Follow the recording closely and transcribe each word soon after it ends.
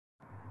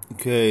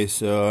Okay,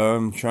 so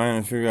I'm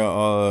trying to figure out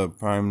all the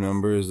prime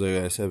numbers,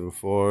 like I said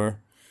before.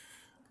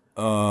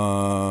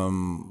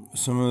 Some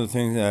of the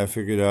things that I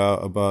figured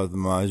out about the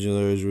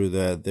modulars were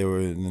that they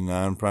were the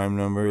non-prime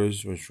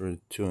numbers, which were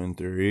 2 and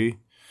 3.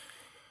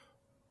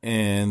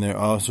 And there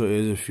also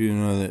is a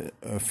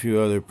few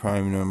other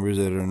prime numbers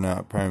that are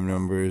not prime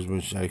numbers,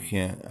 which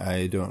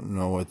I don't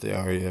know what they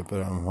are yet,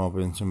 but I'm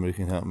hoping somebody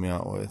can help me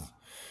out with.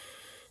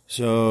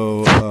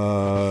 So,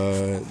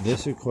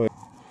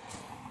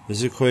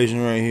 this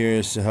equation right here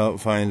is to help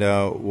find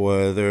out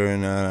whether or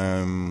not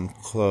I'm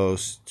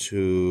close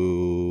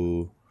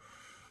to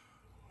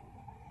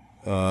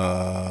the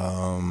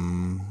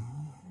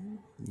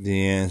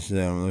answer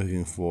that I'm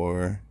looking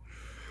for.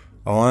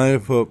 I wanted to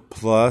put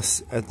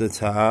plus at the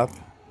top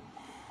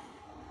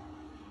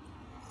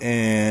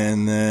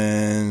and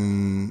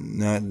then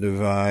not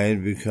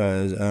divide,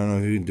 because I don't know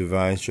if you can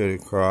divide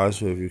straight across,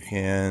 but if you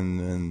can,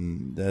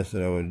 then that's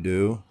what I would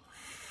do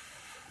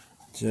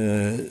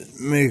to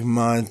make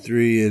mod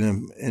 3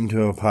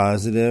 into a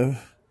positive.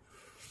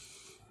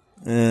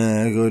 And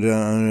I go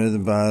down under the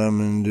bottom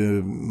and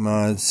do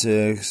mod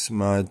 6,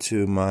 mod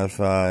 2, mod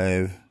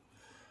 5,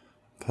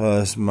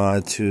 plus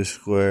mod 2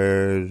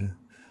 squared,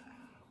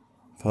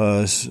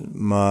 plus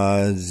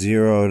mod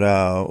zeroed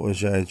out,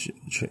 which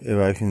if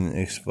I can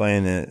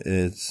explain it,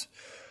 it's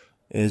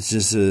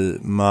just a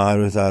mod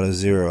without a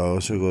zero,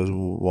 so it goes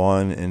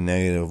 1 and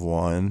negative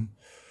 1.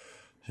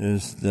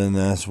 Then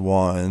that's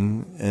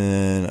 1,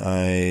 and then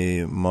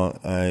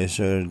I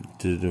started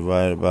to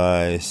divide it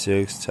by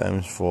 6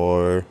 times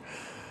 4.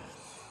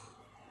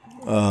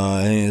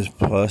 I think it's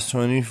plus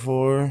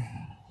 24,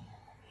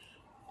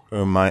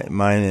 or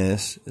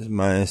minus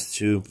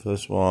 2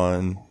 plus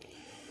 1.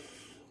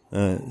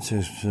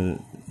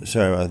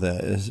 Sorry about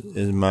that.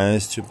 Is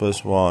minus 2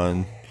 plus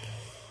 1,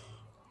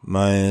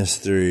 minus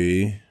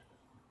 3,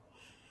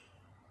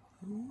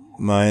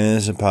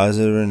 minus a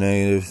positive or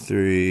negative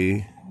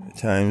 3,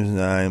 times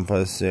 9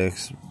 plus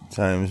 6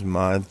 times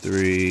mod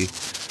 3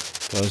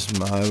 plus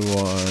mod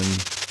 1,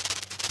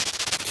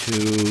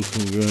 2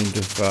 congruent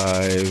to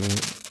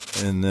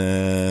 5, and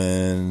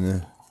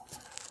then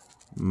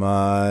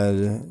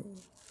mod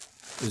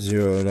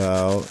zeroed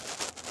out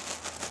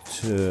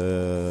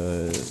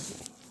to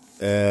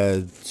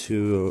add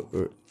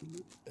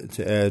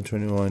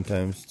 21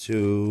 times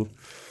 2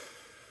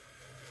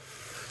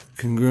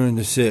 congruent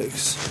to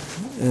 6.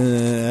 And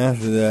then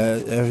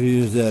after you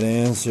use that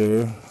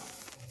answer,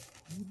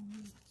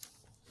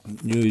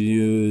 you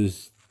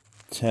use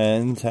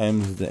 10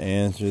 times the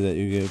answer that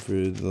you get for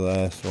the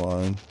last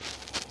one.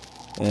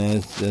 And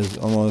it's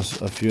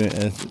almost a few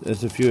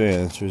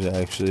answers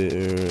actually,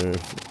 or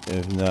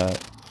if not,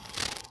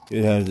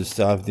 you'd have to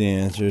stop the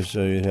answer,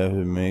 so you'd have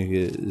to make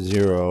it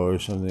 0 or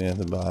something at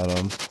the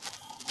bottom.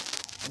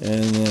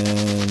 And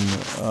then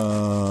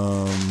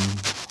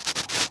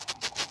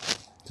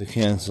to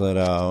cancel it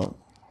out,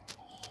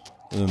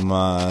 the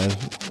mod,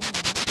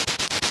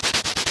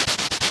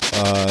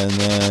 and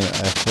then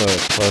I put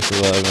plus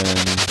 11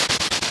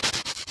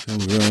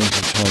 congruent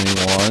to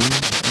 21,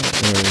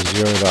 or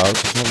zeroed out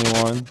to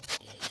 21.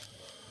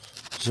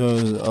 So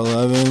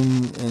 11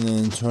 and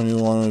then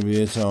 21 would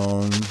be its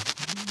own,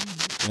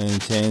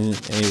 and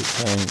tangent 8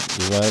 times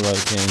divided by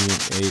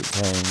tangent 8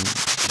 times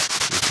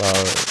the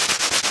power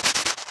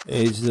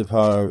 8 to the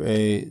power of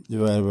 8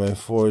 divided by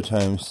 4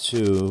 times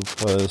 2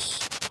 plus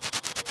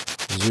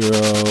 0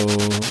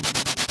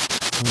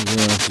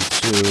 congruent to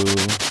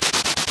 2,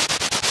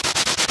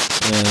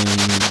 and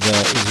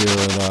that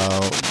zeroed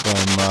out by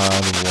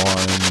mod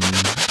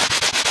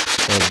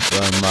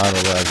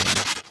 11.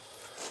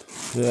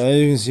 So as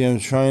you can see, I'm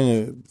trying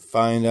to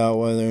find out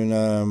whether or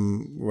not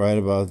I'm right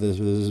about this,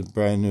 but this is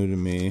brand new to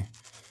me.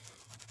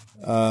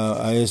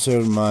 I just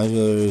started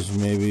modulars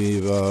maybe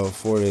about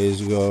 4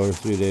 days ago or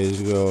 3 days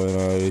ago, and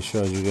I already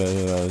showed you guys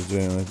what I was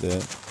doing with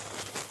it.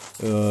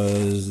 It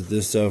was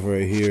this stuff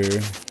right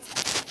here.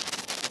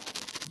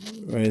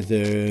 Right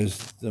there is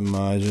the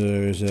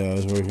modulars that I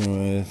was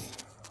working with.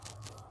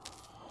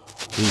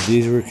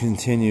 These were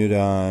continued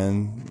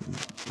on.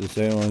 The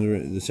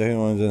second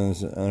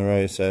ones on the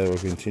right side were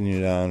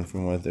continued on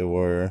from what they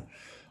were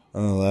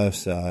on the left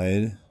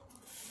side.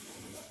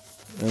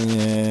 And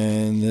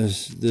then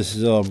this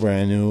is all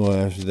brand new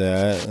after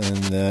that,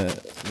 and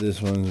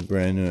this one's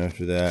brand new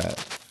after that.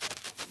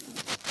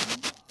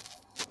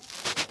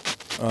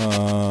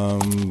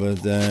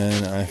 But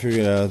then I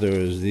figured out there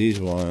was these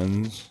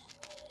ones.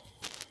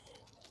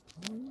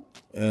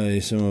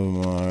 Some of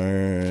them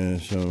are,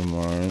 and some of them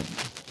aren't.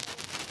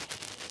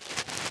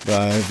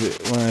 But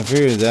when I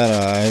figured that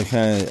out,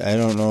 I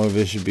don't know if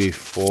it should be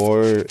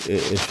 4.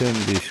 It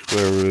shouldn't be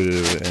square rooted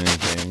of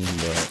anything,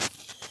 but.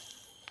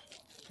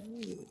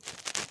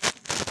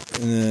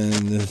 And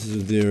then this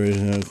is the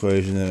original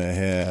equation that I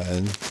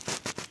had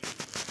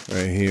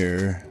right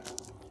here.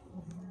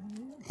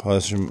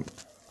 Plus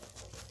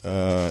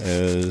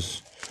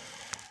is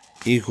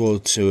equal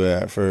to,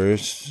 at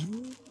first,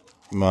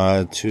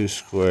 mod 2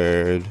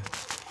 squared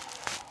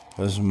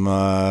plus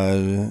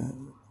mod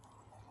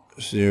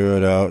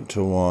zeroed out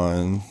to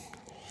 1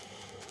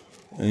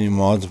 And you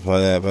multiply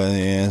that by the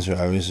answer,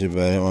 obviously, but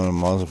I didn't want to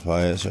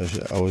multiply it, so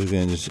I was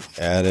going to just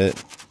add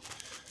it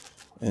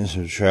and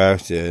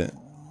subtract it.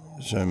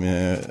 So, I mean,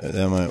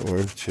 that might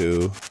work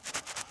too.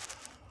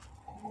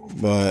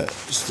 But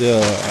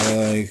still,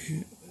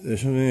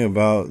 there's something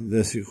about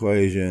this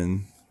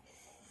equation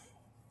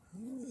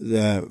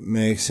that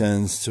makes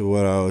sense to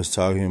what I was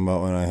talking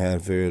about when I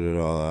had figured it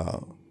all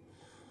out.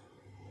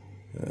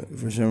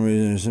 For some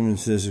reason, there's something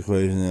to this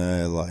equation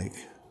that I like.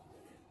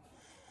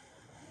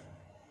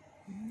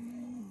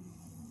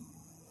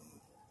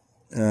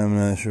 And I'm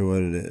not sure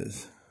what it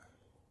is.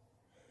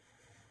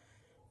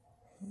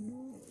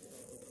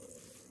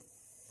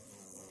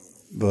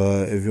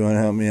 But if you want to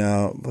help me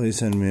out, please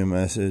send me a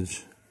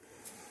message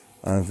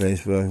on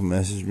Facebook.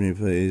 Message me,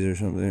 please, or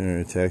something, or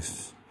a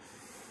text.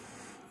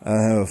 I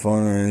don't have a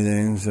phone or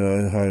anything, so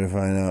it's hard to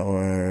find out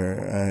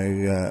where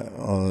I got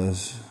all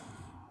this.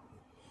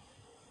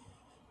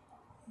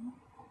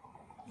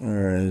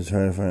 Or it's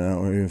hard to find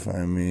out where you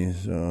find me,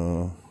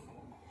 so...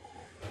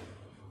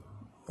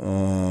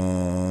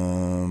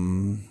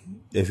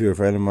 if you're a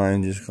friend of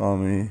mine, just call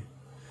me.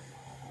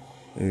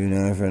 If you're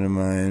not a friend of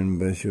mine,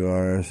 but you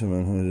are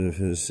someone who's a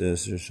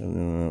physicist or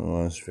something that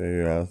wants to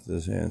figure out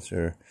this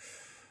answer,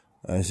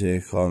 I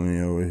say call me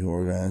or we can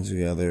work on it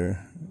together.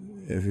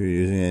 If you're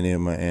using any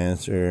of my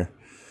answer,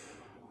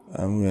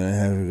 I'm going to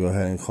have to go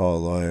ahead and call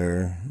a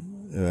lawyer.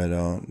 If I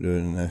don't do it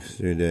in the next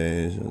 3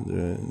 days, I'll do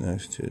it in the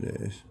next 2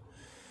 days.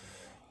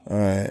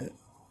 Alright.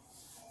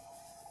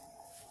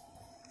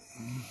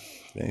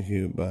 Thank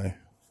you. Bye.